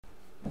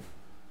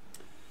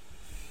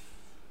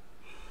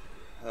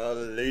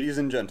Ladies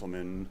and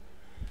gentlemen,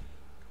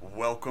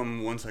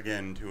 welcome once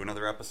again to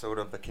another episode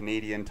of the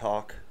Canadian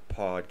Talk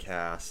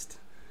podcast.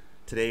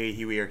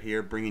 Today we are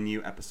here bringing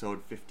you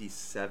episode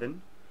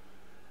 57,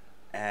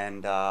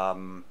 and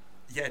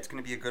it's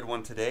going to be a good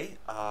one today.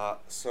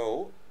 Let's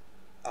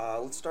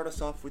start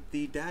us off with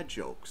the dad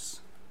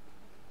jokes.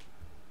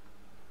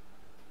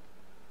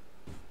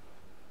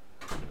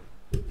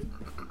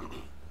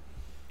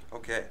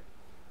 Okay.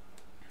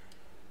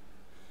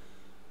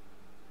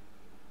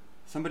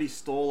 Somebody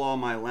stole all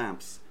my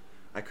lamps.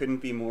 I couldn't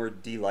be more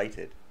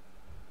delighted.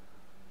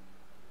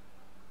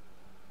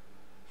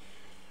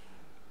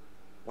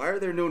 Why are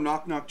there no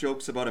knock-knock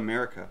jokes about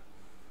America?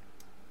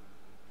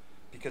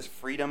 Because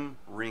freedom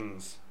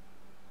rings.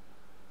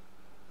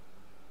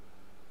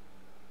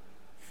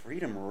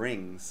 Freedom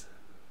rings.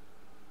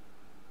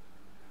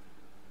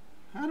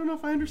 I don't know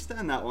if I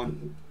understand that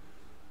one.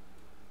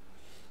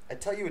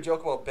 I'd tell you a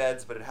joke about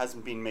beds, but it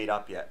hasn't been made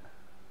up yet.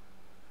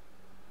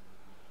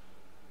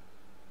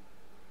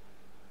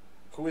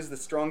 Who is the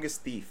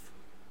strongest thief?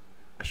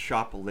 A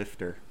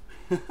shoplifter.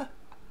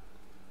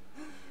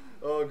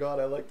 Oh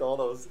god, I liked all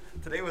those.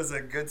 Today was a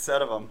good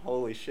set of them.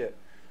 Holy shit.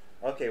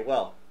 Okay,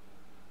 welcome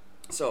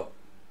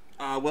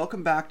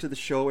back to the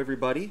show,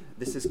 everybody.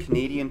 This is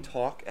Canadian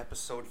Talk,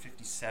 episode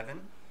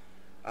 57.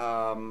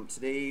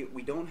 Today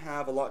we don't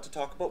have a lot to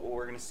talk about, but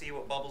we're going to see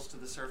what bubbles to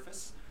the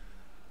surface.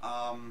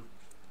 I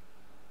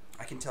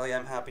can tell you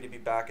I'm happy to be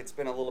back. It's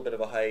been a little bit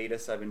of a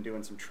hiatus. I've been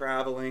doing some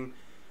traveling,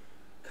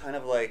 kind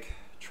of like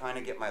trying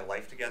to get my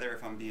life together,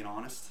 if I'm being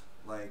honest.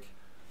 Like,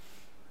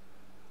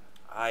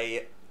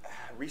 I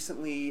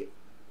recently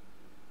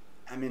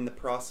am in the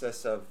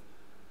process of,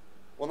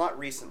 well, not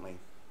recently.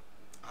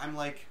 I'm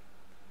like,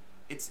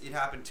 it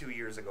happened 2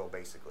 years ago,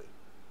 basically.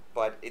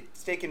 But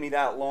it's taken me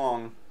that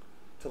long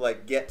to,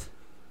 like, get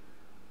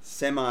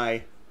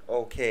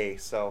semi-okay.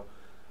 So,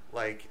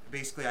 like,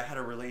 basically I had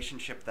a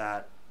relationship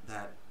that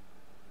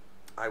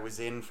I was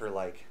in for,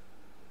 like,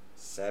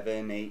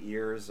 7-8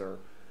 years or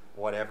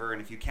whatever, and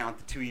if you count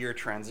the 2-year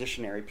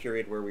transitionary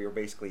period where we were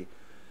basically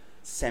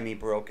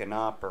semi-broken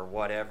up or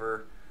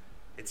whatever,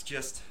 it's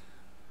just,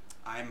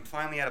 I'm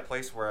finally at a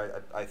place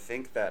where I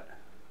think that,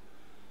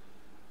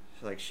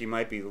 like, she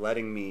might be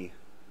letting me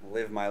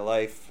live my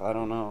life. I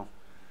don't know.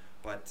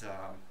 But,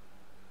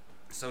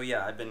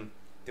 I've been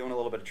doing a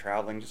little bit of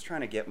traveling, just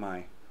trying to get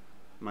my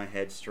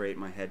head straight,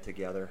 my head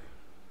together.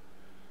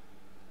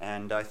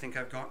 And I think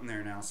I've gotten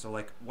there now. So,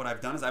 like, what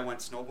I've done is I went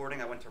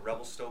snowboarding. I went to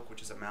Revelstoke,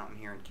 which is a mountain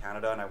here in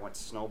Canada, and I went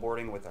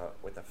snowboarding with a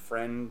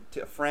friend,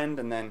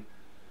 and then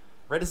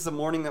right as the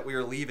morning that we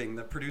were leaving,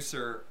 the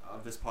producer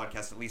of this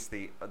podcast, at least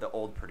the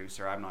old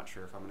producer, I'm not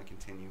sure if I'm going to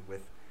continue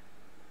with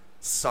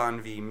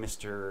Sanvi,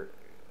 Mr.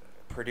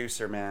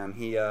 Producer Man,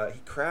 he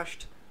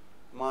crashed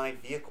my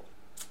vehicle.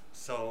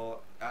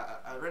 So,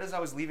 right as I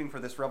was leaving for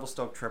this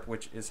Revelstoke trip,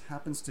 which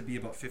happens to be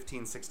about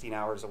 15-16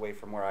 hours away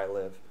from where I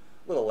live,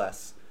 a little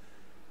less.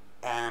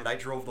 And I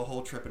drove the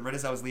whole trip, and right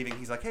as I was leaving,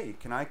 he's like, "Hey,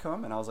 can I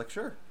come?" And I was like,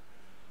 "Sure."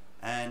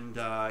 And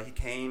he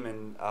came,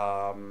 and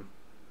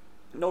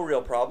no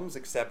real problems,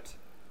 except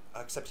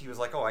he was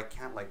like, "Oh, I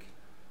can't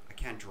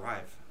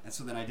drive." And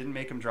so then I didn't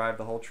make him drive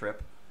the whole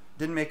trip,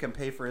 didn't make him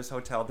pay for his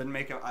hotel, didn't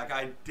make him,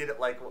 I did it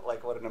like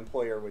what an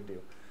employer would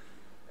do.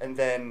 And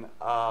then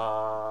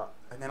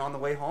on the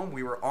way home,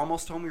 we were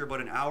almost home. We were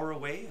about an hour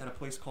away at a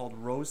place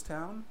called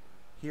Rosetown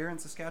here in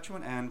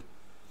Saskatchewan, and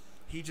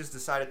he just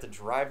decided to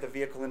drive the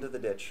vehicle into the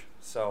ditch.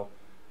 So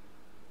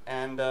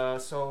we're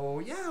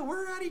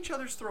at each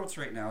other's throats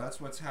right now. That's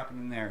what's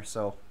happening there.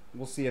 So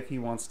we'll see if he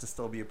wants to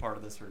still be a part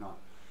of this or not.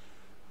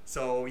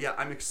 So yeah,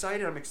 I'm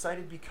excited. I'm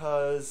excited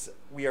because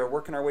we are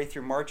working our way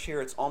through March here.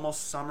 It's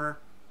almost summer.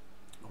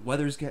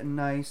 Weather's getting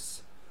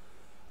nice.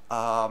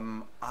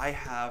 I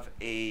have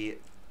a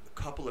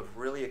couple of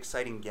really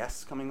exciting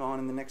guests coming on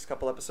in the next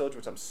couple episodes,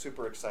 which I'm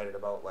super excited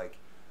about. Like,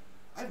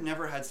 I've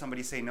never had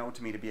somebody say no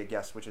to me to be a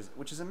guest, which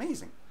is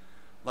amazing.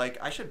 Like,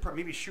 I should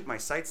maybe shoot my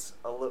sights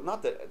a little,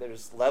 not that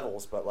there's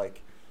levels, but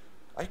like,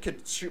 I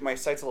could shoot my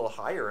sights a little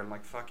higher and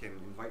like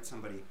fucking invite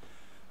somebody.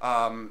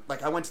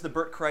 Like, I went to the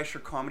Bert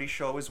Kreischer comedy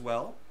show as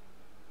well,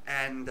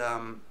 and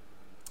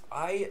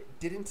I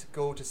didn't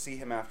go to see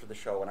him after the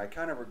show, and I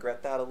kind of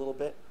regret that a little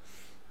bit.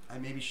 I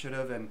maybe should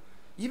have, and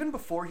even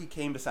before he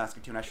came to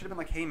Saskatoon, I should have been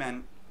like, "Hey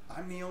man,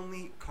 I'm the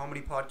only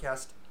comedy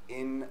podcast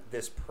in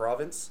this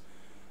province.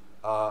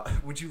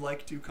 Would you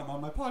like to come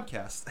on my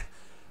podcast?"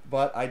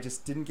 But I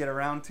just didn't get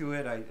around to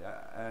it.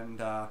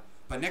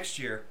 But next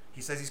year,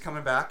 he says he's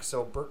coming back.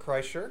 So Bert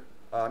Kreischer,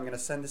 I'm going to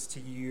send this to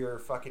your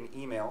fucking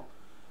email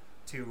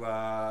to,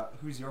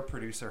 who's your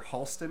producer?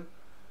 Halston?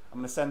 I'm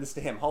going to send this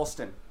to him.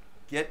 Halston,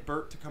 get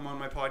Bert to come on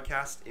my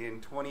podcast in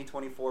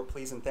 2024,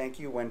 please and thank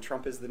you, when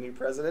Trump is the new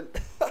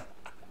president.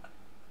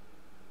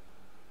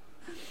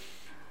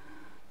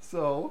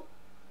 So,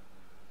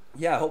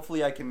 yeah,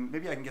 hopefully I can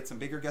get some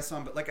bigger guests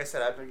on, but like I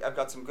said, I've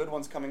got some good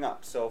ones coming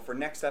up. So for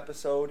next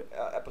episode,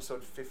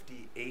 episode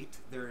 58,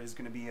 there is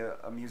going to be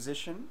a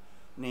musician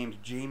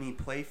named Jamie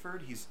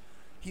Playford.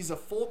 He's a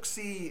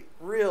folksy,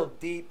 real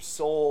deep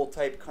soul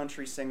type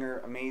country singer,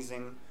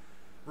 amazing.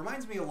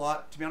 Reminds me a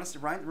lot, to be honest,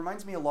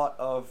 reminds me a lot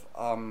of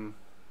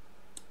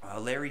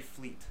Larry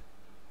Fleet.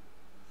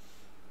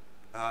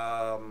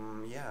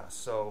 Yeah,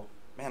 so,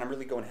 man, I'm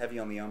really going heavy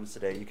on the ums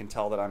today. You can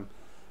tell that I'm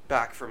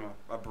back from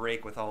a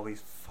break with all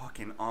these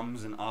fucking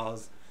ums and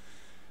ahs.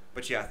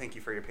 But yeah, thank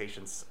you for your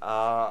patience.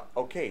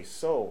 Okay,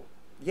 so,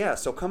 yeah,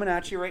 so coming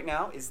at you right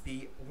now is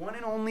the one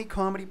and only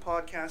comedy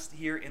podcast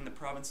here in the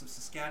province of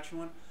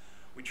Saskatchewan.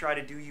 We try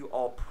to do you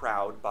all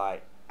proud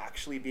by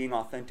actually being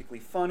authentically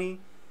funny,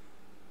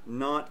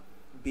 not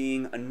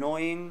being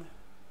annoying,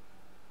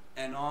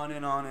 and on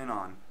and on and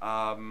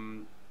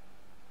on.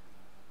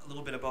 A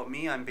little bit about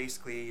me. I'm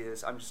just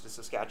a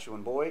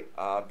Saskatchewan boy,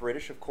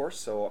 British of course,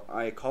 so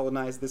I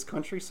colonized this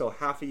country, so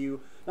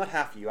not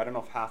half of you, I don't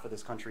know if half of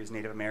this country is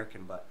Native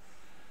American, but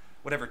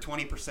whatever,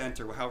 20%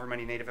 or however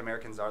many Native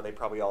Americans are, they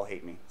probably all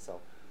hate me, so,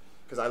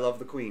 because I love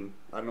the Queen.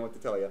 I don't know what to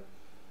tell you.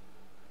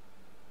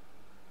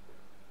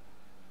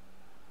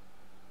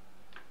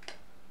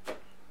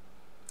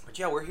 But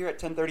yeah, we're here at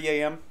 10:30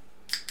 a.m.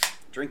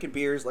 drinking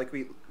beers like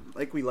we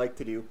like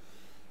to do.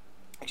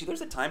 Actually,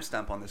 there's a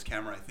timestamp on this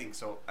camera, I think,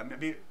 so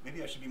maybe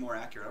I should be more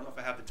accurate. I don't know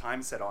if I have the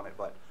time set on it,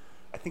 but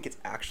I think it's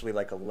actually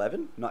like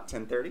 11, not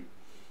 10:30.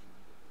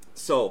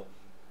 So,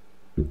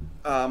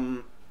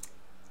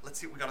 let's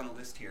see what we got on the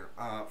list here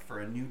for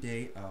a new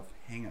day of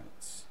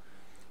hangouts.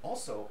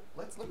 Also,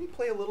 let me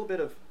play a little bit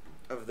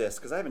of this,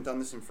 because I haven't done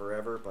this in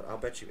forever, but I'll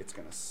bet you it's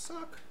going to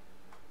suck.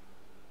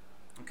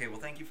 Okay, well,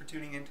 thank you for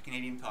tuning in to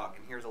Canadian Talk,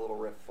 and here's a little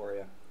riff for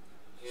you.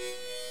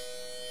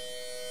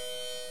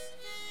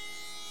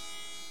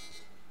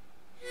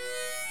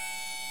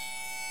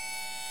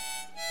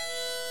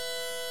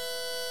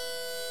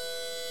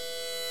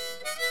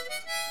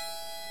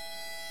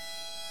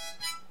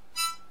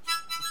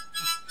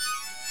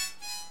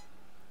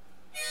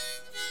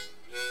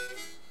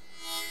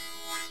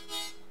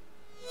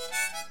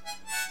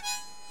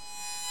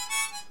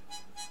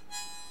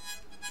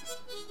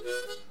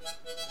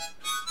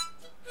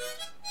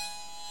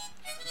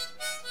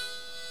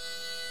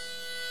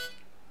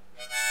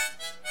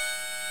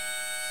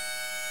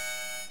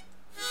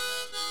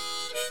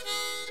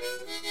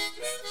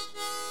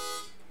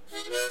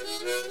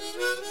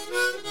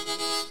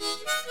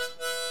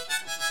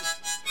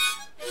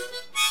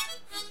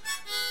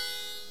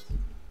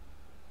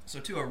 So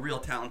to a real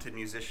talented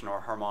musician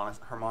or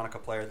harmonica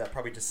player, that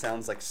probably just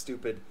sounds like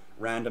stupid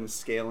random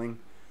scaling.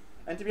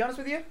 And to be honest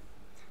with you,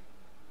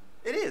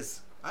 it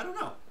is. I don't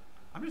know.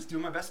 I'm just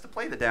doing my best to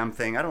play the damn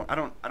thing. I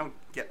don't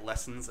get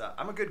lessons.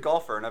 I'm a good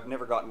golfer and I've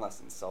never gotten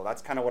lessons, so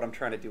that's kind of what I'm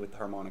trying to do with the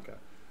harmonica.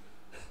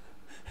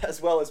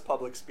 As well as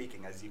public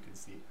speaking, as you can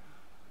see.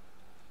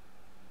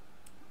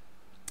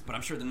 But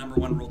I'm sure the number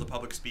one rule to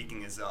public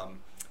speaking is,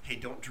 hey,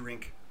 don't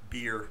drink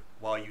beer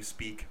while you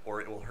speak,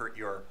 or it will hurt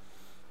your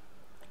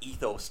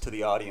ethos to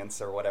the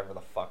audience, or whatever the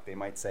fuck they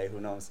might say.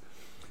 Who knows?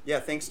 Yeah,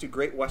 thanks to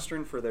Great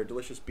Western for their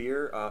delicious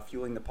beer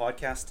fueling the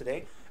podcast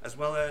today, as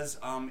well as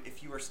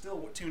if you are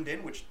still tuned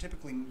in, which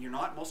typically you're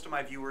not. Most of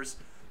my viewers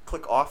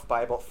click off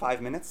by about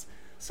 5 minutes.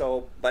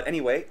 So, but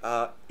anyway,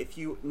 if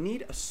you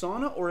need a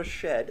sauna or a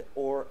shed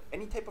or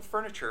any type of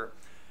furniture,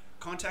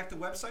 contact the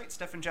website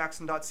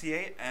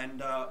stephanjackson.ca,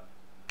 and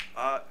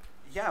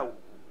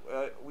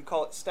we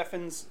call it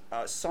Stephan's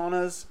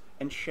Saunas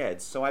and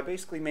Sheds. So I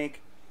basically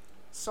make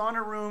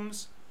sauna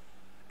rooms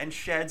and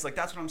sheds. Like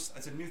that's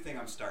a new thing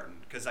I'm starting,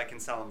 because I can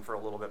sell them for a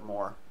little bit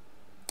more.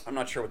 I'm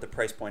not sure what the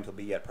price point will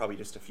be yet, probably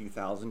just a few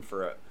thousand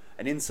for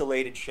an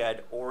insulated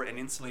shed, or an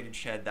insulated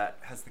shed that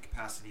has the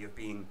capacity of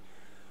being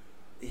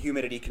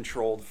humidity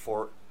controlled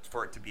for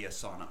it to be a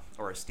sauna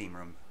or a steam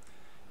room.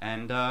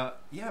 And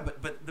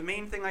but the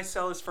main thing I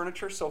sell is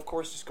furniture, so of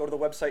course just go to the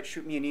website,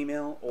 shoot me an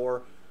email,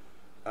 or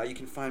you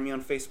can find me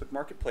on Facebook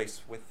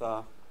Marketplace with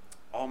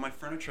all my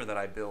furniture that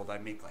I build. I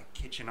make like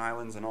kitchen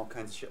islands and all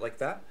kinds of shit like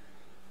that.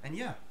 And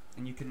yeah,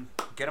 and you can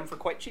get them for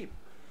quite cheap.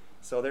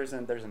 So there's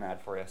an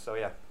ad for you. So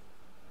yeah,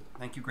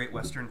 thank you Great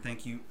Western.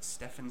 Thank you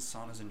Stephan's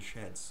Saunas and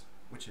Sheds,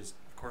 which is,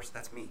 of course,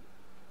 that's me.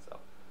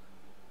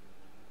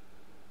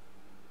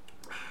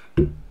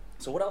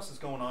 So what else is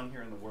going on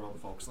here in the world,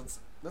 folks?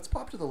 Let's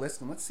pop to the list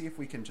and let's see if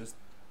we can just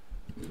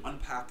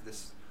unpack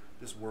this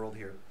world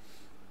here.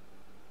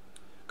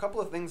 A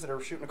couple of things that are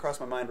shooting across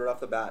my mind right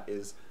off the bat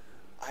is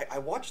I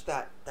watched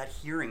that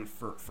hearing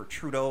for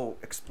Trudeau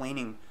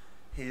explaining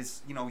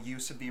his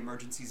use of the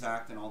Emergencies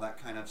Act and all that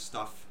kind of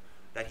stuff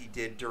that he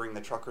did during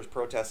the truckers'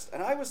 protest,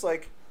 and I was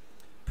like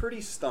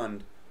pretty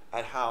stunned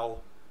at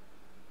how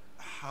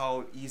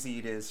easy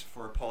it is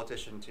for a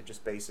politician to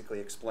just basically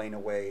explain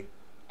away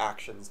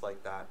actions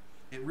like that.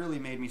 It really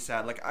made me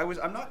sad. Like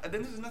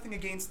this is nothing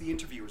against the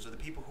interviewers or the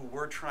people who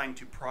were trying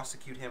to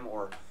prosecute him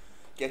or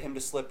get him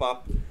to slip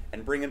up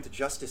and bring him to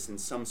justice in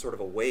some sort of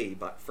a way,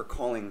 but for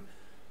calling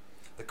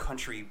the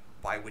country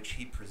by which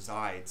he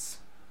presides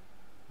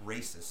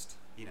racist,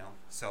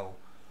 so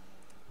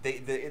they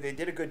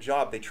did a good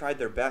job. They tried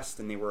their best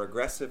and they were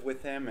aggressive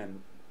with him,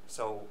 and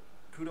so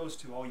kudos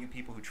to all you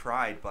people who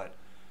tried, but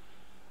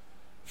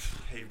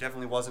it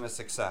definitely wasn't a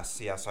success.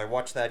 Yeah, so I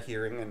watched that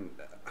hearing, and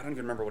I don't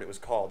even remember what it was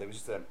called. It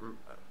was just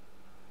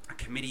a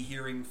committee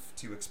hearing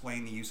to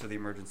explain the use of the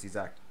Emergencies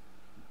Act.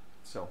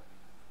 So,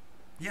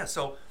 yeah,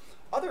 so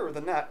other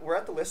than that, we're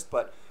at the list,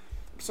 but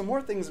some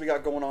more things we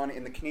got going on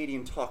in the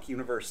Canadian Talk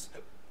universe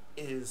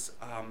is,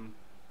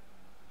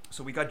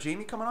 so we got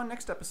Jamie coming on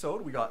next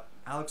episode. We got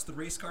Alex the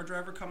race car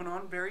driver coming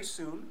on very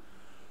soon.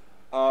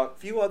 A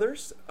few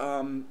others.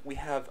 We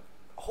have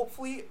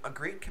hopefully a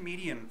great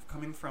comedian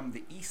coming from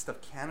the east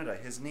of Canada.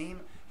 His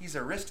name, he's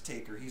a risk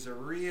taker. He's a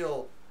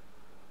real,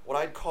 what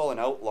I'd call an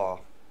outlaw.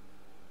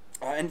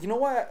 And you know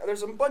what?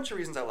 There's a bunch of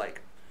reasons I like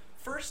him.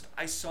 First,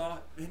 I saw,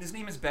 and his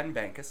name is Ben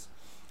Bankus.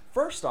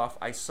 First off,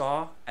 I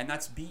saw, and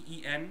that's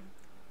BENBANK,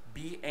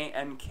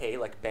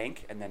 like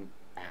bank, and then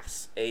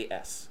ass,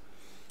 A-S.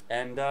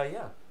 And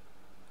yeah.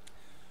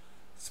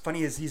 It's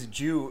funny is he's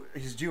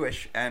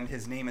Jewish, and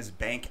his name is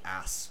Bank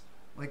Ass.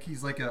 Like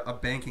he's like a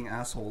banking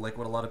asshole, like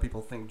what a lot of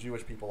people think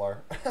Jewish people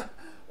are.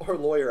 Or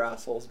lawyer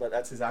assholes, but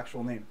that's his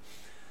actual name.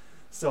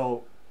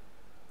 So,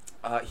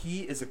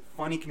 he is a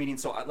funny comedian.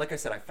 So, like I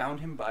said, I found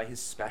him by his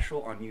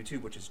special on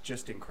YouTube, which is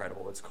just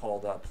incredible. It's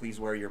called Please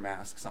Wear Your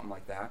Mask, something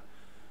like that.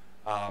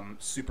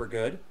 Super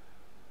good.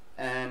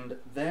 And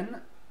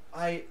then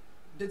I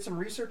did some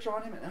research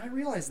on him, and I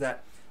realized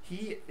that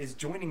he is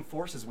joining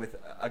forces with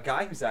a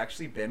guy who's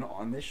actually been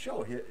on this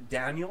show,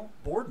 Daniel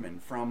Boardman,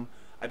 from,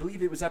 I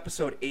believe it was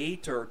episode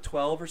 8 or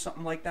 12 or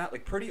something like that,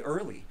 like pretty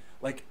early.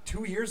 Like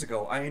 2 years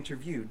ago, I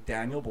interviewed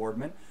Daniel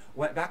Boardman,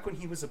 back when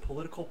he was a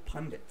political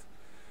pundit.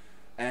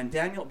 And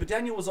Daniel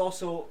was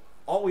also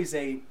always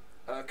a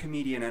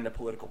comedian and a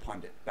political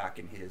pundit back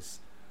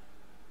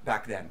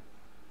then.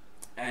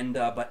 And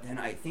but then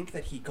I think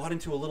that he got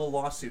into a little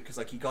lawsuit because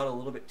like he got a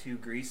little bit too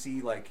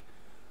greasy, like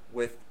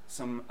with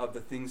some of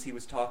the things he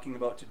was talking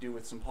about to do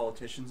with some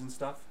politicians and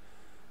stuff.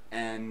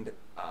 And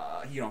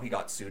he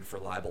got sued for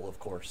libel, of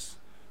course,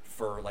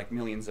 for like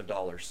millions of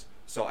dollars.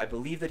 So I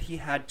believe that he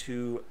had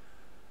to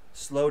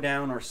slow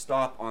down or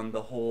stop on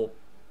the whole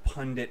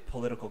pundit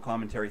political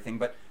commentary thing,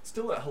 but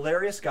still a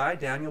hilarious guy,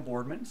 Daniel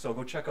Boardman. So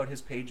go check out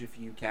his page if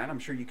you can. I'm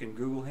sure you can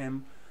Google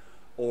him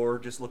or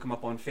just look him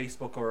up on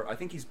Facebook, or I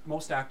think he's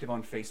most active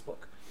on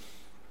Facebook.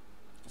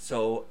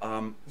 So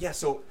yeah,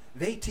 so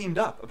they teamed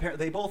up.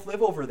 Apparently, they both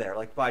live over there,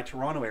 like by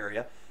Toronto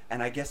area,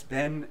 and I guess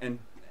Ben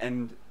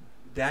and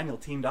Daniel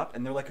teamed up,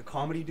 and they're like a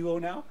comedy duo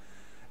now,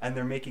 and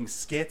they're making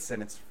skits,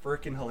 and it's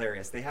freaking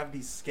hilarious. They have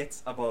these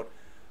skits about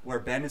where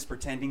Ben is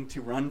pretending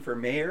to run for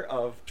mayor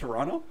of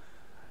Toronto.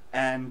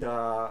 And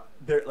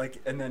they're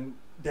like, and then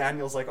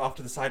Daniel's like off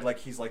to the side, like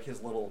he's like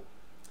his little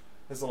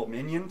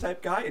minion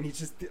type guy, and he's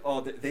just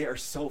they are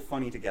so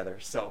funny together.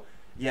 So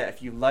yeah,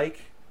 if you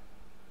like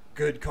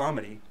good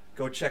comedy,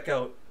 go check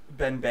out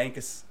Ben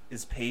Bankus'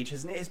 page.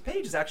 His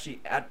page is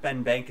actually at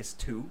Ben Bankus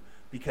 2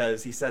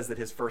 because he says that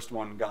his first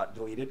one got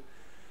deleted.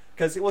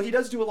 Because he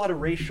does do a lot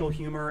of racial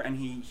humor, and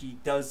he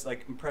does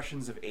like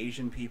impressions of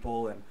Asian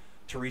people and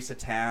Theresa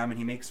Tam, and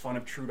he makes fun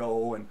of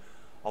Trudeau and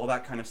all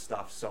that kind of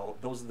stuff. So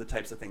those are the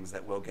types of things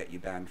that will get you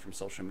banned from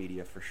social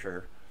media for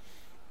sure.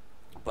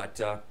 But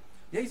yeah,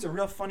 he's a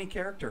real funny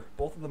character.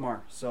 Both of them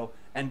are. So,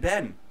 and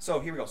Ben. So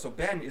here we go. So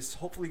Ben is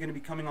hopefully going to be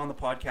coming on the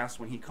podcast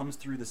when he comes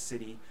through the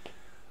city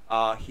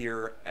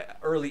here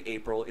early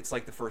April. It's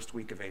like the first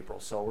week of April.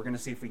 So we're going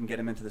to see if we can get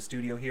him into the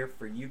studio here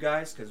for you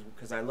guys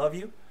because I love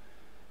you.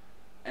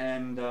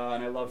 And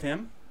I love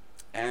him.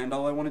 And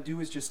all I want to do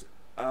is just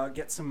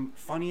get some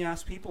funny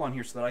ass people on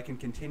here so that I can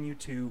continue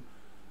to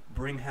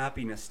bring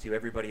happiness to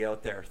everybody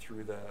out there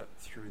through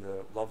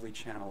the lovely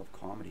channel of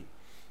comedy.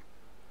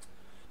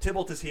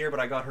 Tybalt is here, but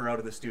I got her out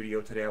of the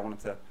studio today. I wanted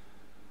to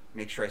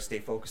make sure I stay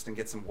focused and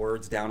get some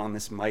words down on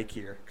this mic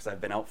here because I've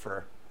been out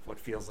for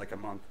what feels like a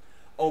month.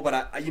 Oh, but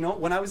I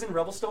when I was in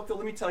Revelstoke, though,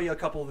 let me tell you a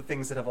couple of the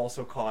things that have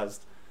also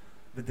caused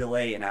the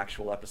delay in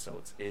actual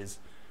episodes. Is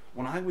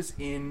when I was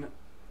in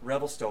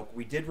Revelstoke,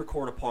 we did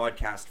record a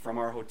podcast from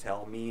our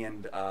hotel. Me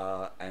and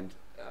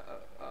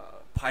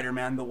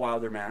Piderman the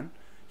Wilder Man.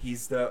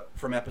 He's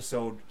from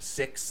episode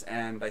 6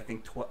 and I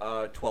think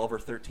 12 or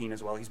 13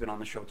 as well. He's been on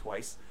the show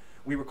twice.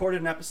 We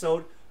recorded an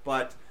episode,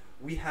 but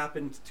we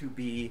happened to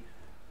be,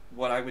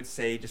 what I would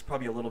say, just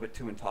probably a little bit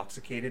too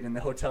intoxicated in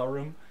the hotel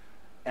room.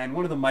 And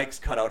one of the mics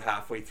cut out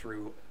halfway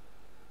through,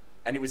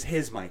 and it was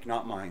his mic,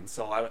 not mine.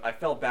 So I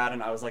felt bad,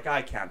 and I was like,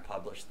 I can't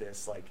publish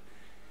this. Like,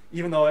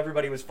 even though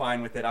everybody was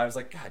fine with it, I was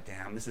like, God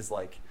damn, this is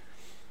like...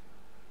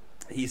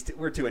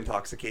 we're too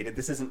intoxicated.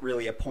 This isn't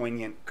really a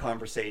poignant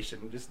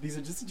conversation. These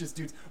are just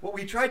dudes. What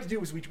we tried to do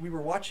was we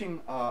were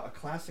watching a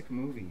classic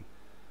movie,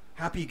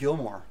 Happy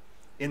Gilmore,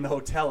 in the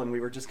hotel, and we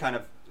were just kind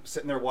of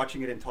sitting there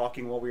watching it and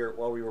talking while we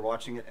were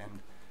watching it, and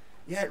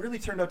yeah, it really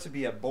turned out to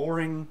be a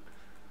boring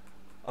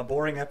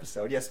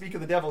episode. Yeah, speak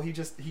of the devil,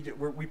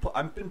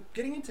 I've been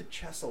getting into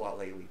chess a lot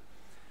lately,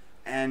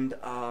 and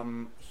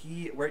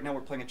right now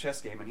we're playing a chess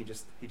game, and he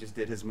just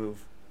did his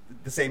move,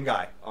 the same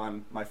guy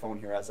on my phone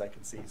here as I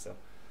can see. So.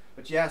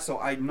 But yeah, so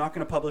I'm not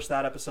going to publish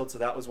that episode, so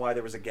that was why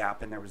there was a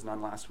gap and there was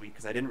none last week,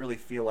 because I didn't really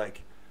feel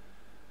like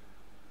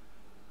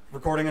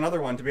recording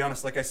another one, to be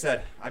honest. Like I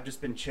said, I've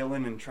just been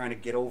chilling and trying to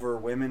get over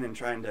women and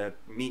trying to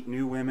meet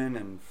new women,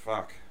 and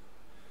fuck.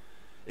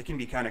 it can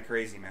be kind of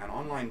crazy, man.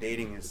 Online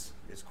dating is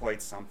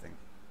quite something.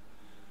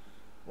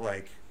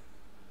 Like,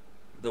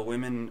 the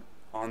women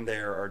on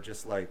there are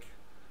just like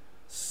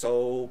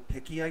so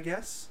picky, I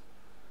guess.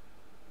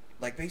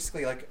 Like,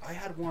 basically, like, I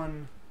had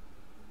one.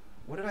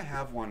 What did I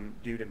have one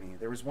do to me?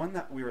 There was one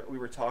that we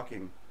were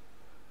talking,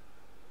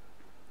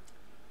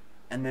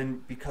 and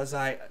then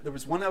there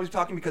was one I was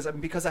talking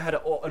because I had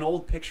an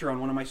old picture on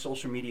one of my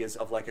social medias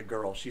of like a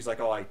girl. She's like,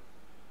 "Oh,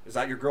 is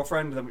that your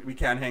girlfriend? Then we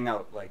can't hang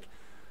out." Like,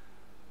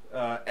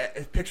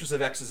 pictures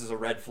of exes is a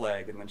red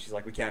flag, and then she's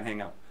like, "We can't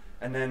hang out."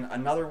 And then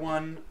another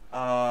one,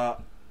 I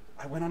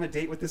went on a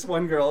date with this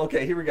one girl.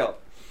 Okay, here we go.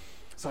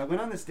 So I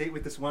went on this date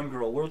with this one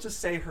girl. We'll just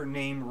say her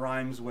name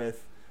rhymes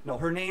with... No,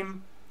 her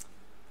name...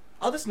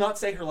 I'll just not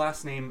say her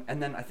last name,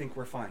 and then I think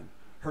we're fine.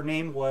 Her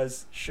name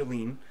was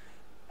Shalene,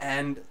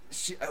 and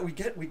we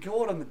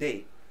go out on the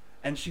date,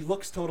 and she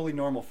looks totally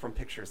normal from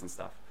pictures and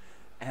stuff.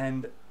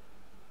 And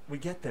we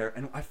get there,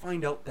 and I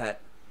find out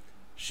that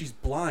she's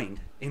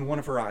blind in one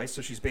of her eyes,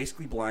 so she's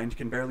basically blind,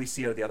 can barely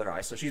see out of the other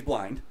eye, so she's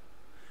blind.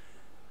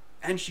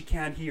 And she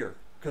can't hear,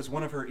 because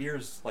one of her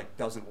ears, like,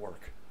 doesn't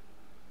work.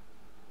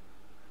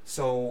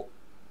 So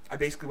I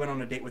basically went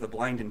on a date with a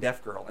blind and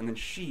deaf girl, and then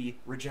she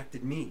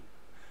rejected me.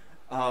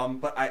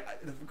 But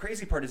the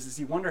crazy part is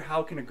you wonder,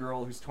 how can a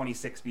girl who's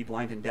 26 be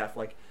blind and deaf?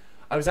 Like,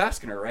 I was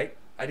asking her, right?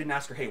 I didn't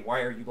ask her, hey,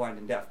 why are you blind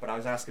and deaf? But I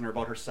was asking her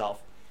about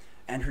herself.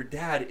 And her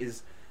dad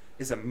is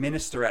a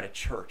minister at a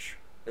church,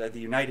 the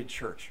United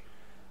Church.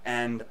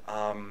 And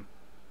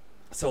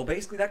so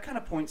basically that kind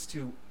of points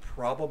to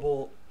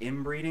probable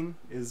inbreeding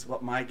is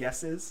what my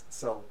guess is.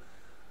 So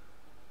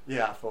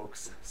yeah,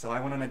 folks. So I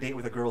went on a date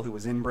with a girl who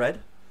was inbred.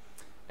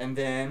 And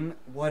then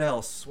what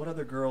else? What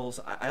other girls?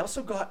 I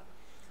also got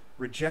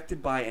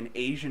rejected by an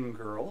Asian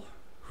girl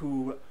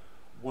who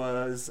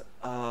was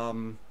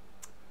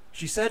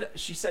she said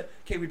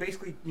okay, we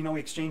basically, we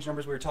exchanged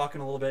numbers, we were talking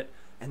a little bit,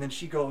 and then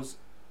she goes,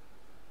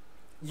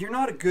 "You're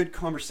not a good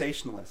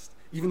conversationalist,"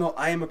 even though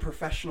I am a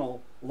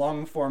professional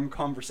long form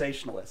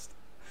conversationalist.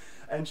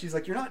 And she's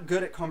like, "You're not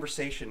good at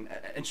conversation,"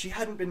 and she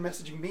hadn't been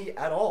messaging me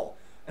at all.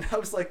 And I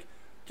was like,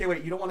 "Okay,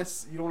 wait, you don't want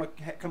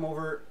to come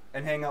over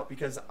and hang out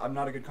because I'm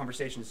not a good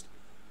conversationist.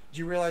 Do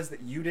you realize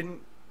that you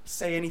didn't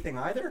say anything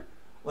either?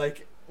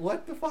 Like,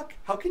 what the fuck?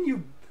 How can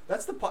you?"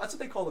 That's what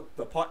they call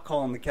the pot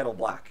calling the kettle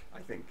black, I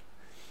think.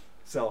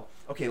 So,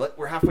 okay,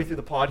 we're halfway through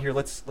the pod here.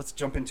 Let's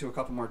jump into a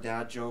couple more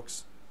dad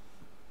jokes.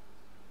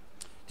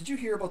 Did you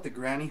hear about the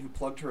granny who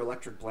plugged her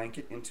electric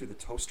blanket into the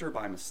toaster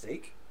by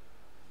mistake?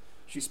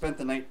 She spent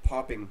the night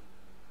popping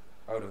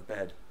out of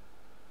bed.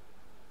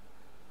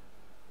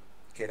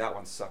 Okay, that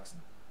one sucks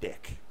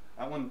dick.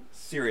 That one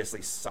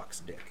seriously sucks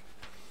dick.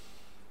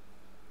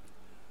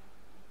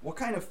 What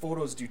kind of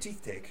photos do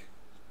teeth take?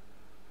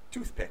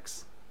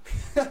 Toothpicks.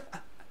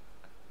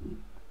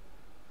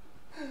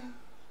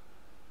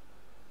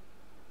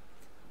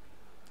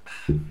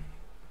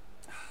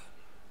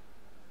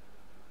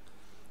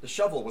 The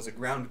shovel was a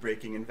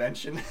groundbreaking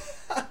invention.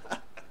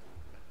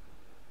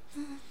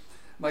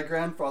 My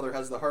grandfather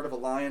has the heart of a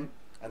lion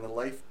and the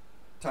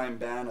lifetime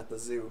ban at the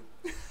zoo.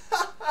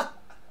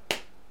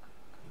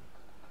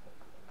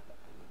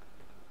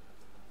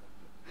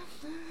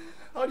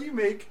 How do you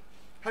make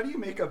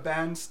a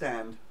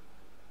bandstand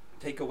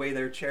take away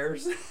their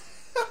chairs?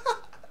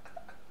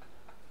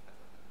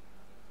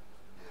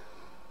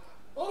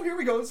 Oh, here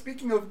we go.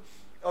 Speaking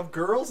of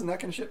girls and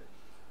that kind of shit.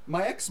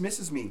 My ex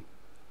misses me,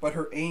 but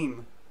her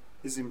aim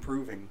is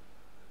improving.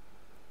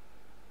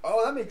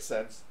 Oh, that makes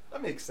sense.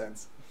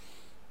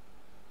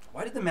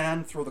 Why did the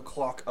man throw the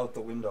clock out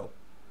the window?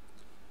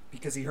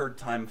 Because he heard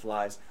time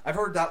flies. I've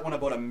heard that one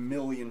about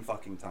 1,000,000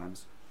 fucking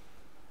times.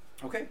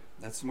 Okay,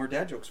 that's some more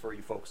dad jokes for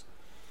you folks.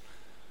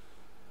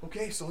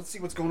 Okay, so let's see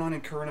what's going on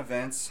in current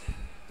events.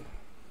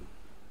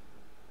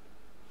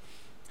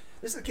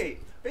 This is okay.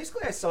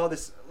 Basically, I saw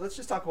this. Let's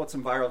just talk about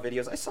some viral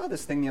videos. I saw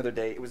this thing the other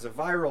day. It was a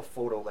viral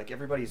photo. Like,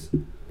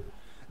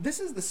 this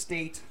is the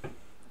state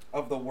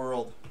of the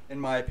world,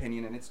 in my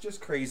opinion, and it's just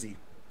crazy.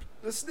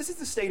 This is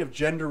the state of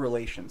gender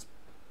relations.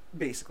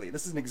 Basically,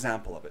 this is an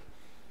example of it.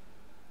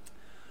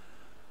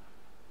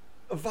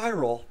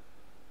 Viral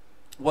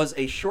was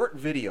a short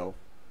video.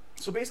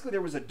 So basically,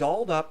 there was a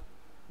dolled up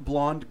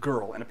blonde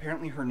girl, and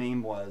apparently her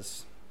name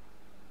was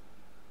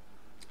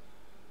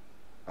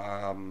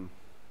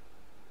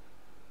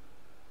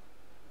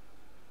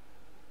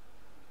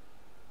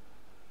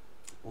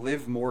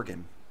Liv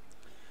Morgan.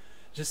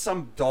 Just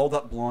some dolled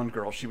up blonde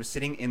girl. She was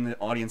sitting in the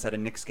audience at a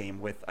Knicks game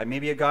with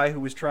maybe a guy who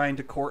was trying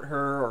to court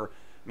her, or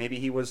maybe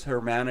he was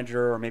her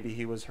manager, or maybe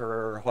he was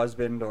her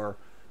husband, or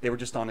they were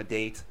just on a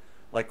date,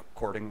 like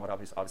courting, what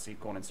obviously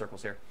going in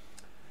circles here.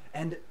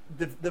 And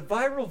the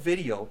viral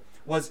video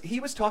was, he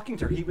was talking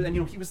to her, he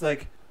was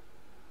like,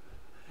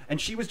 and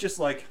she was just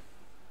like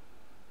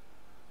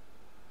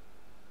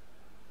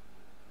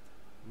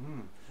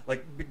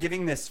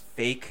giving this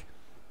fake,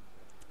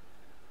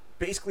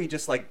 basically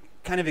just like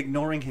kind of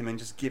ignoring him and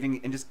just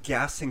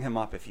gassing him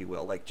up, if you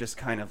will, like just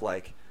kind of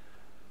like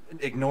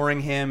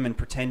ignoring him and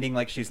pretending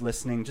like she's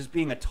listening, just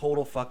being a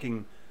total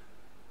fucking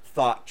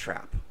thought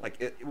trap.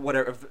 Like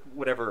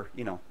whatever,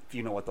 you know, if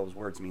you know what those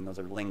words mean, those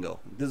are lingo.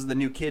 This is the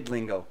new kid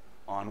lingo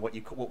on what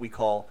we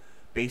call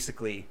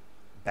basically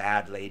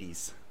bad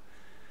ladies,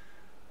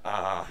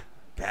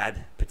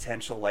 bad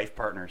potential life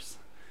partners.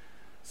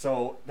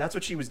 So that's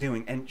what she was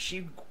doing, and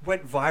she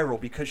went viral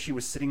because she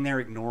was sitting there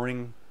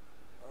ignoring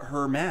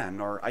her man.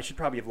 Or I should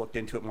probably have looked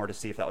into it more to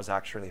see if that was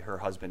actually her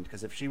husband,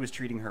 because if she was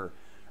treating her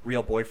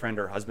real boyfriend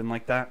or husband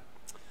like that,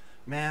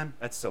 man,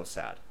 that's so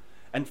sad.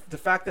 And the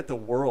fact that the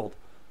world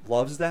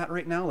loves that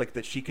right now, like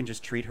that she can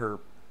just treat her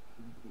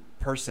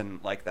person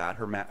like that,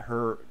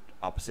 her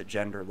opposite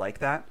gender like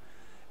that,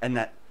 and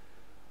that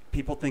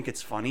people think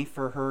it's funny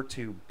for her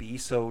to be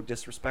so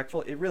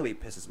disrespectful, it really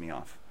pisses me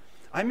off.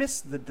 I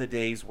miss the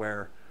days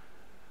where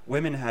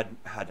women had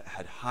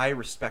high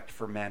respect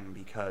for men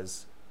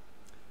because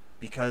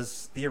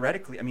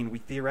theoretically, I mean, we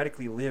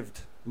theoretically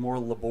lived more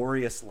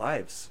laborious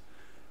lives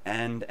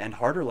and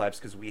harder lives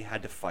because we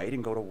had to fight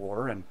and go to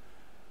war,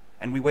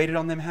 and we waited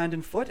on them hand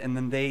and foot, and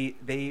then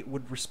they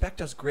would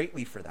respect us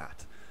greatly for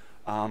that.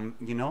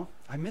 You know,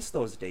 I miss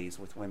those days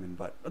with women,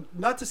 but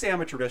not to say I'm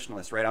a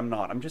traditionalist, right? I'm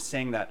not. I'm just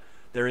saying that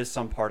there is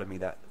some part of me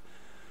that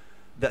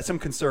some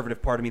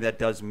conservative part of me that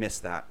does miss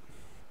that.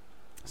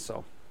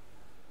 So,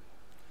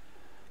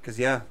 because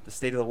yeah, the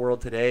state of the world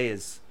today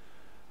is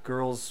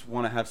girls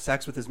want to have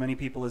sex with as many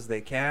people as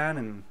they can,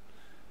 and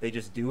they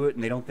just do it,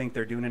 and they don't think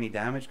they're doing any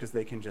damage because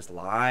they can just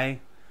lie.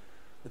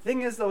 The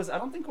thing is, though, is I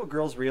don't think what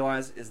girls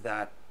realize is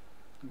that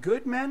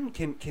good men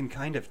can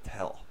kind of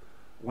tell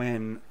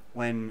when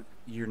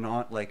you're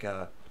not like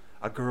a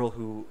girl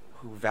who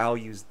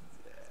values,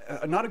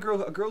 not a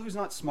girl who's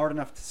not smart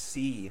enough to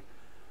see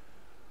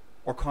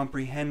or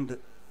comprehend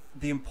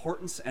the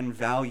importance and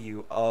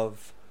value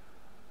of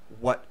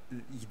what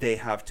they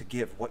have to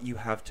give, what you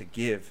have to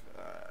give.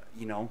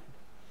 You know,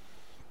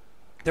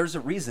 there's a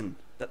reason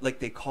that, like,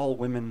 they call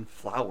women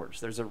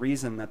flowers. There's a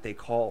reason that they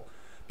call,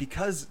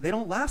 because they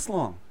don't last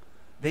long.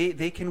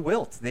 They can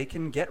wilt. They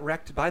can get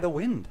wrecked by the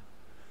wind.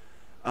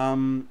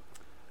 And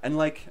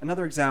like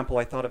another example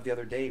I thought of the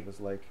other day was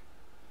like,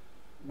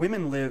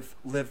 women live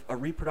a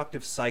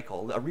reproductive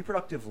cycle, a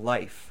reproductive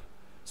life.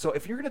 So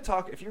if you're going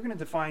to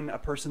define a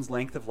person's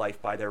length of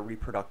life by their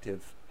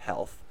reproductive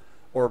health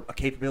or a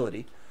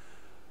capability,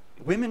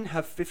 women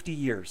have 50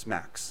 years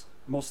max,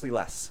 mostly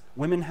less.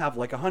 Women have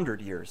like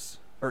 100 years,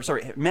 or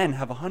sorry, men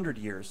have 100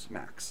 years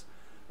max,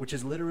 which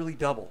is literally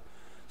double.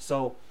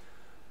 So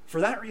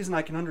for that reason,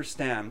 I can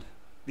understand,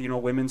 you know,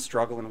 women's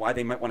struggle and why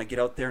they might want to get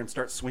out there and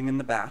start swinging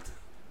the bat.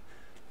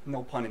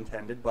 No pun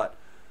intended, but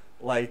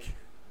like,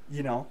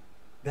 you know,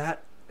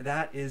 that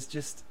is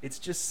just, it's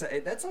just,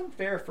 that's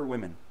unfair for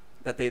women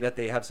that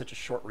they have such a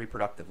short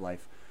reproductive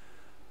life.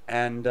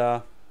 And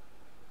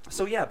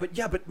so yeah,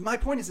 but my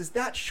point is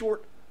that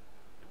short,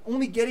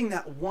 only getting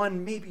that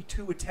one, maybe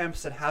two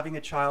attempts at having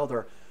a child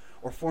or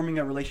forming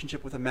a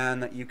relationship with a man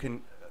that you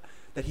can,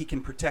 that he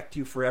can protect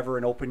you forever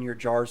and open your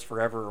jars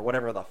forever, or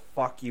whatever the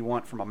fuck you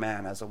want from a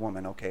man as a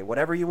woman. Okay,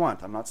 whatever you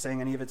want. I'm not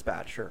saying any of it's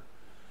bad, sure.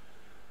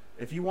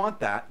 If you want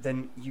that,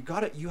 then you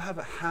have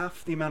a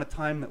half the amount of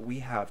time that we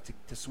have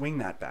to swing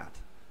that bat,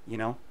 you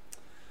know?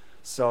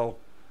 So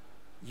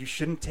you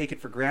shouldn't take it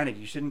for granted.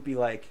 You shouldn't be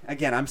like,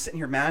 again, I'm sitting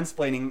here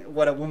mansplaining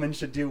what a woman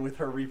should do with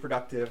her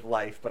reproductive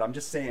life, but I'm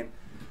just saying,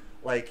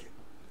 like,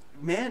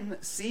 men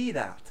see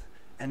that,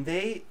 and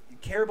they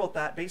care about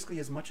that basically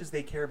as much as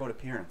they care about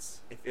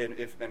appearance.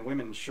 And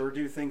women sure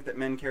do think that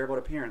men care about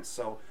appearance,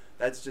 so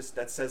that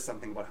says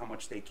something about how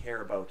much they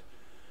care about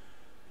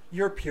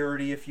your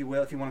purity, if you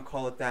will, if you want to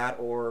call it that,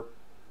 or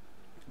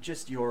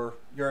just your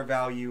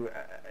value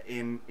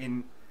in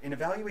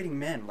evaluating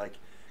men. Like,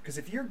 because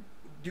if you're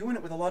doing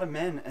it with a lot of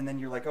men and then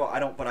you're like, oh, I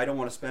don't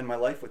want to spend my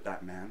life with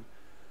that man,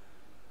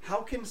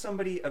 how can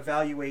somebody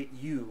evaluate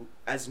you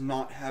as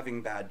not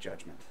having bad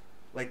judgment?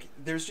 Like,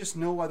 there's just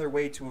no other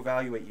way to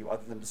evaluate you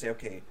other than to say,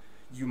 okay,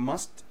 you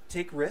must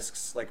take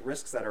risks, like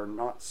risks that are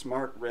not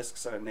smart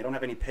risks, and they don't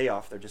have any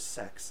payoff, they're just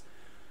sex.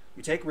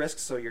 You take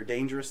risks, so you're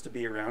dangerous to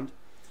be around.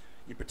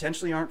 You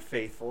potentially aren't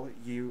faithful.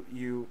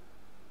 You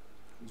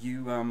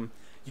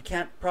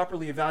can't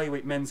properly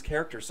evaluate men's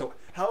character. So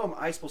how am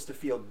I supposed to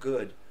feel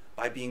good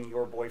by being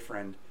your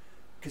boyfriend?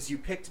 Because you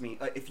picked me.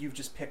 If you've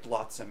just picked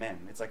lots of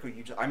men, it's like, oh,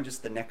 I'm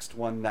just the next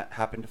one that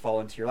happened to fall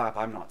into your lap.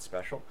 I'm not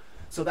special.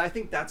 So I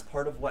think that's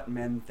part of what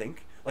men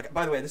think. Like,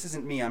 by the way, this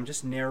isn't me. I'm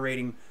just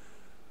narrating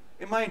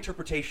in my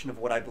interpretation of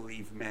what I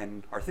believe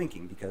men are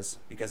thinking because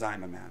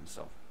I'm a man.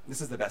 So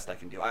this is the best I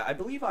can do. I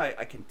believe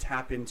I can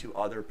tap into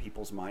other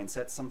people's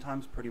mindsets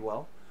sometimes pretty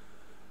well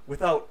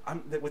without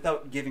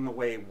giving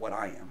away what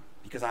I am,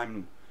 because I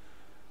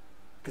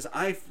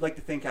like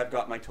to think I've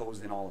got my toes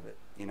in all of it,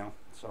 you know?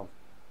 So,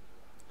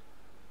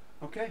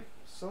 okay,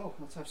 so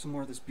let's have some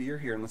more of this beer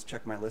here and let's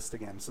check my list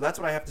again. So that's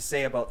what I have to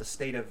say about the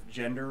state of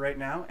gender right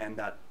now and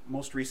that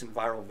most recent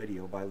viral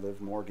video by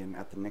Liv Morgan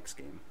at the Knicks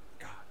game.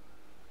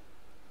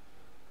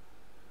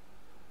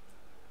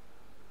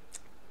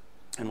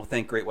 And we'll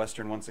thank Great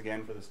Western once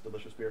again for this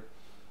delicious beer.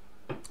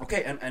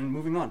 Okay, and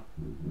moving on.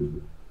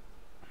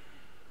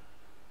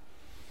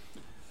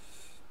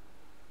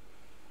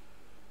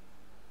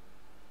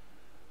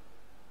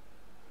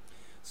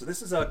 So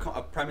this is a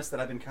premise that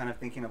I've been kind of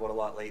thinking about a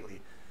lot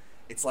lately.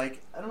 It's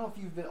like, I don't know if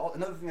you've been.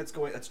 Another thing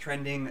that's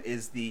trending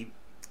is the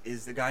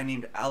guy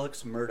named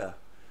Alex Murda,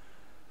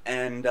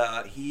 and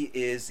he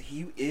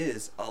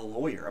is a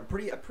lawyer, a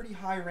pretty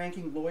high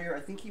ranking lawyer.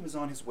 I think he was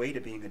on his way to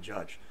being a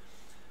judge.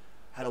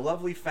 Had a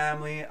lovely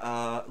family,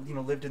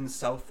 lived in the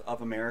south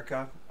of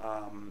America,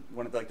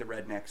 one of the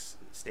redneck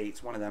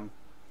states, one of them.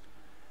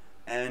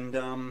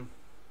 And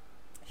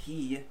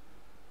he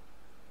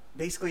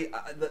basically,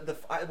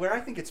 where I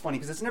think it's funny,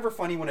 because it's never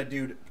funny when a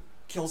dude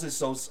kills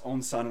his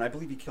own son, and I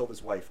believe he killed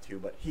his wife too,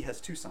 but he has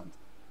 2 sons.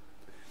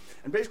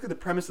 And basically the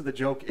premise of the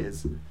joke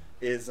is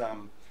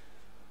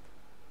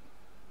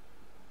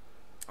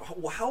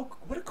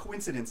what a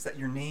coincidence that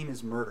your name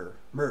is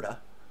Murda,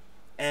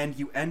 and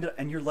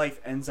your life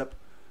ends up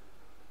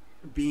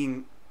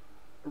being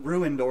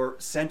ruined or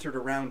centered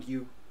around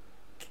you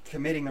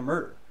committing a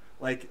murder.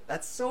 Like,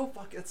 that's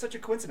such a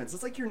coincidence.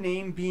 It's like your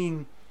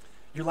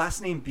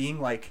last name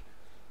being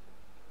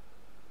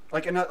I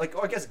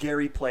guess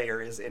Gary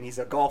Player is, and he's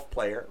a golf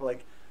player.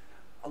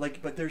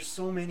 But there's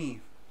so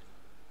many.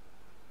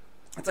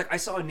 It's like I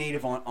saw a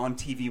native on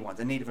TV once,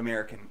 a Native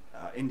American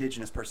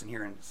indigenous person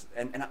here,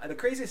 and the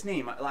craziest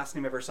last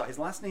name I ever saw. His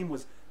last name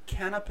was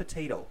Can O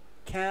Potato,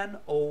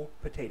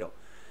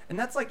 and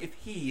that's like if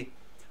he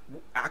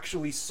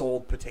actually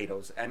sold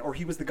potatoes, or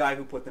he was the guy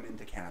who put them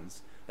into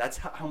cans. That's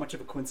how much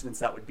of a coincidence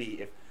that would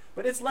be.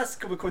 But it's less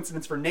of a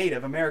coincidence for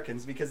Native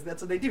Americans, because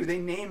that's what they do. They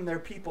name their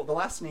people. The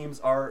last names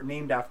are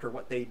named after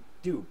what they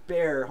do: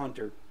 bear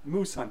hunter,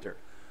 moose hunter.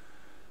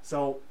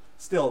 So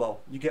still, though,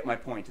 you get my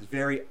point. It's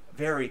very,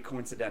 very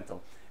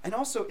coincidental. And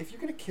also, if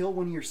you're going to kill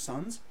one of your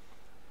sons,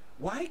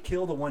 why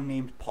kill the one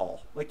named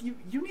Paul? Like, you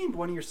named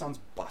one of your sons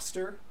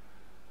Buster?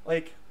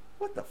 Like,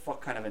 what the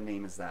fuck kind of a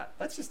name is that?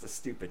 That's just a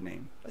stupid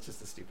name.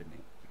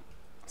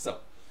 So,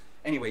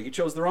 anyway, you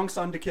chose the wrong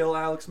son to kill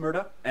Alex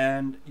Murda,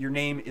 and your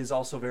name is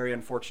also very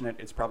unfortunate.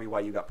 It's probably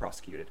why you got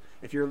prosecuted.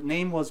 If your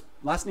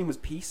last name was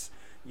Peace,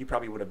 you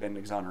probably would have been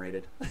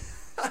exonerated.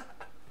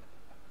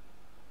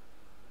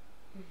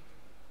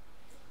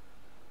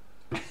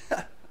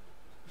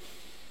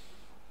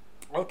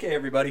 Okay,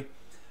 everybody.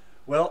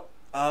 Well,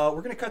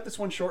 we're going to cut this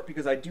one short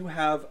because I do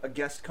have a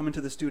guest coming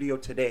to the studio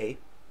today.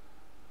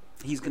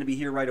 He's going to be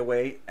here right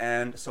away,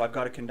 and so I've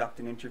got to conduct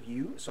an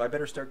interview, so I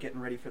better start getting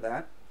ready for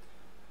that.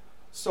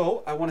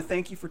 So, I want to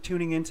thank you for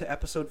tuning in to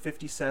episode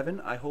 57.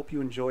 I hope you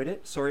enjoyed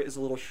it. Sorry it is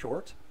a little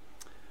short.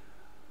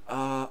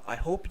 I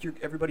hope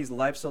everybody's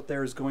lives out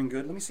there is going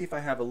good. Let me see if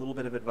I have a little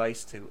bit of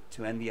advice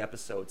to end the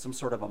episode, some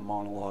sort of a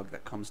monologue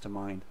that comes to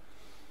mind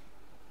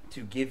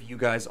to give you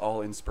guys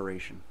all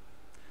inspiration.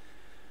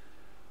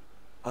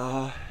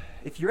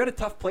 If you're at a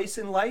tough place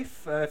in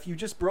life, if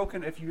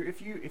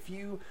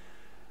you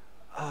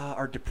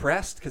are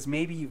depressed because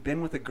maybe you've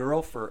been with a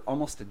girl for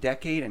almost a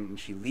decade and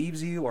she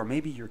leaves you, or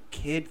maybe your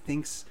kid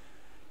thinks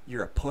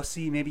you're a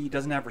pussy, maybe he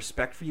doesn't have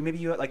respect for you, maybe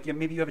you have a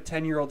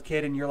 10-year-old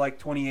kid and you're like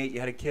 28, you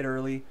had a kid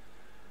early,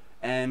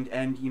 and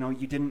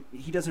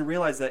he doesn't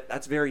realize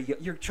that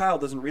your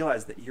child doesn't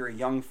realize that you're a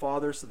young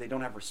father, so they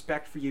don't have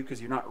respect for you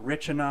because you're not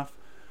rich enough,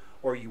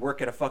 or you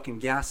work at a fucking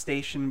gas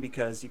station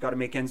because you got to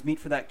make ends meet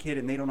for that kid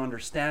and they don't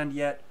understand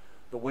yet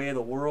the way of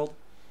the world.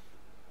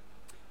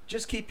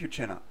 Just keep your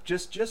chin up.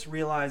 Just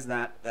realize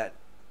that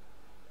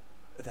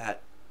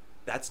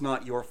that's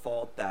not your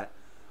fault. That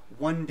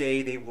one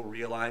day they will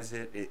realize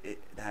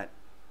that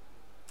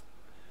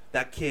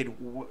kid,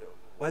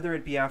 whether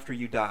it be after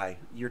you die,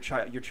 your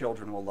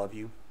children will love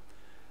you.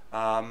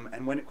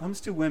 And when it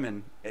comes to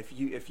women, if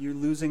you're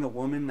losing a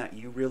woman that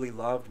you really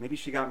loved, maybe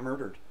she got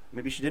murdered,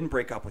 maybe she didn't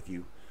break up with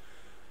you.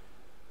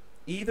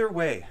 Either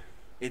way,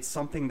 it's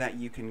something that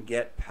you can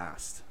get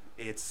past.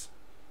 It's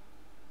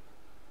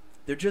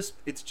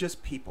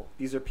just people.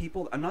 These are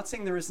people. I'm not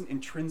saying there isn't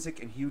intrinsic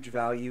and huge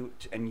value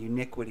and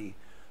uniquity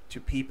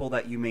to people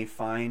that you may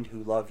find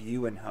who love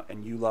you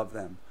and you love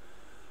them.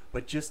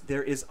 But just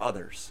there is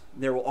others.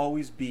 There will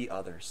always be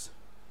others.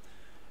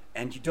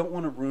 And you don't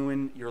want to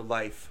ruin your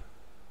life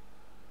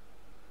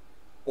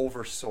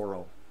over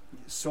sorrow.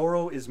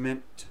 Sorrow is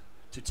meant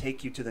to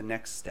take you to the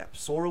next step.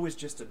 Sorrow is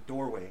just a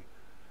doorway,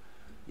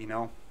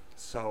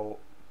 So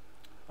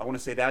I want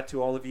to say that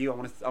to all of you. I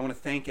want to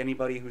thank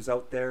anybody who's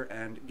out there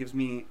and gives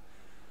me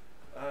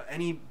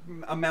any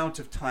amount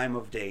of time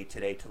of day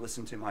today to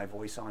listen to my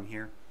voice on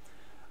here.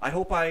 I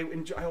hope I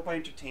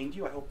entertained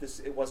you. I hope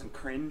it wasn't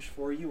cringe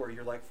for you, or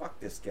you're like, fuck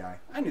this guy.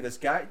 I knew this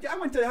guy. I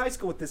went to high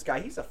school with this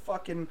guy. He's a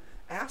fucking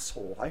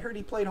asshole. I heard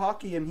he played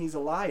hockey and he's a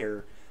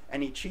liar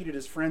and he cheated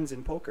his friends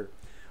in poker.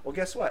 Well,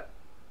 guess what?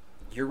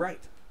 You're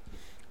right.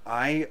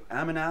 I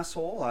am an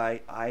asshole.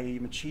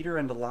 I'm a cheater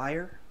and a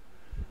liar.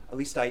 At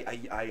least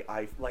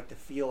I like to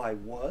feel I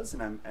was,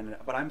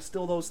 but I'm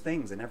still those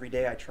things, and every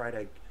day I try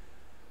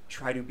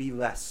to be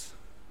less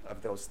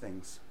of those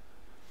things.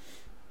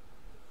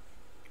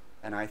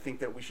 And I think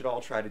that we should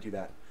all try to do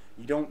that.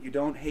 You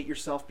don't hate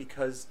yourself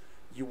because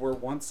you were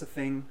once a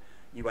thing.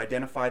 You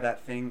identify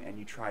that thing and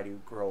you try to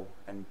grow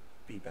and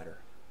be better.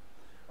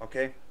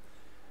 Okay?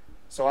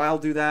 So I'll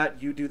do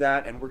that, you do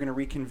that, and we're going to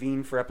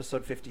reconvene for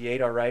episode 58,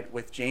 all right,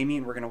 with Jamie,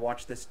 and we're going to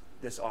watch this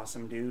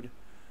awesome dude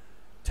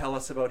tell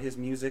us about his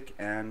music.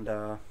 And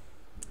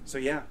so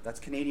yeah, that's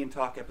Canadian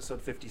Talk episode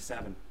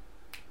 57.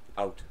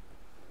 Out.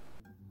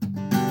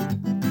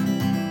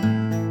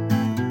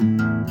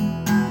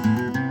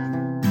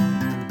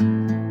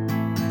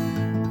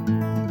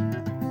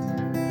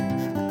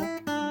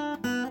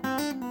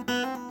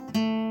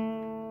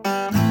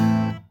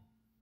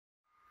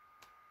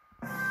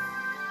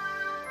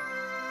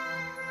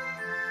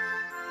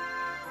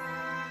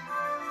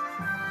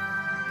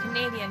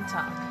 Canadian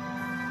Talk.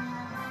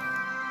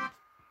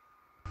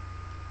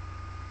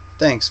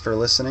 Thanks for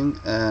listening,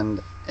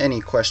 and any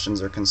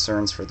questions or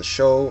concerns for the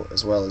show,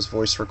 as well as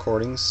voice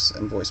recordings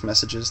and voice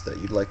messages that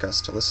you'd like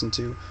us to listen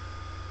to,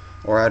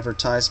 or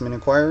advertisement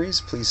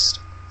inquiries, please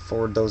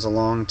forward those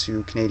along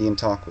to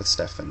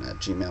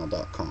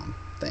CanadianTalkWithStefan@gmail.com.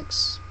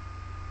 Thanks.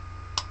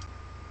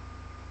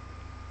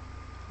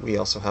 We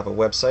also have a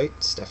website,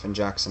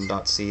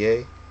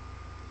 stefanjackson.ca,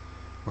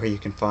 where you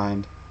can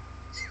find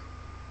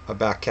a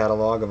back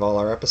catalog of all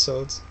our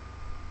episodes,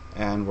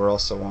 and we're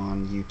also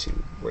on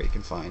YouTube, where you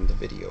can find the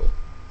video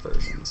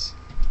versions.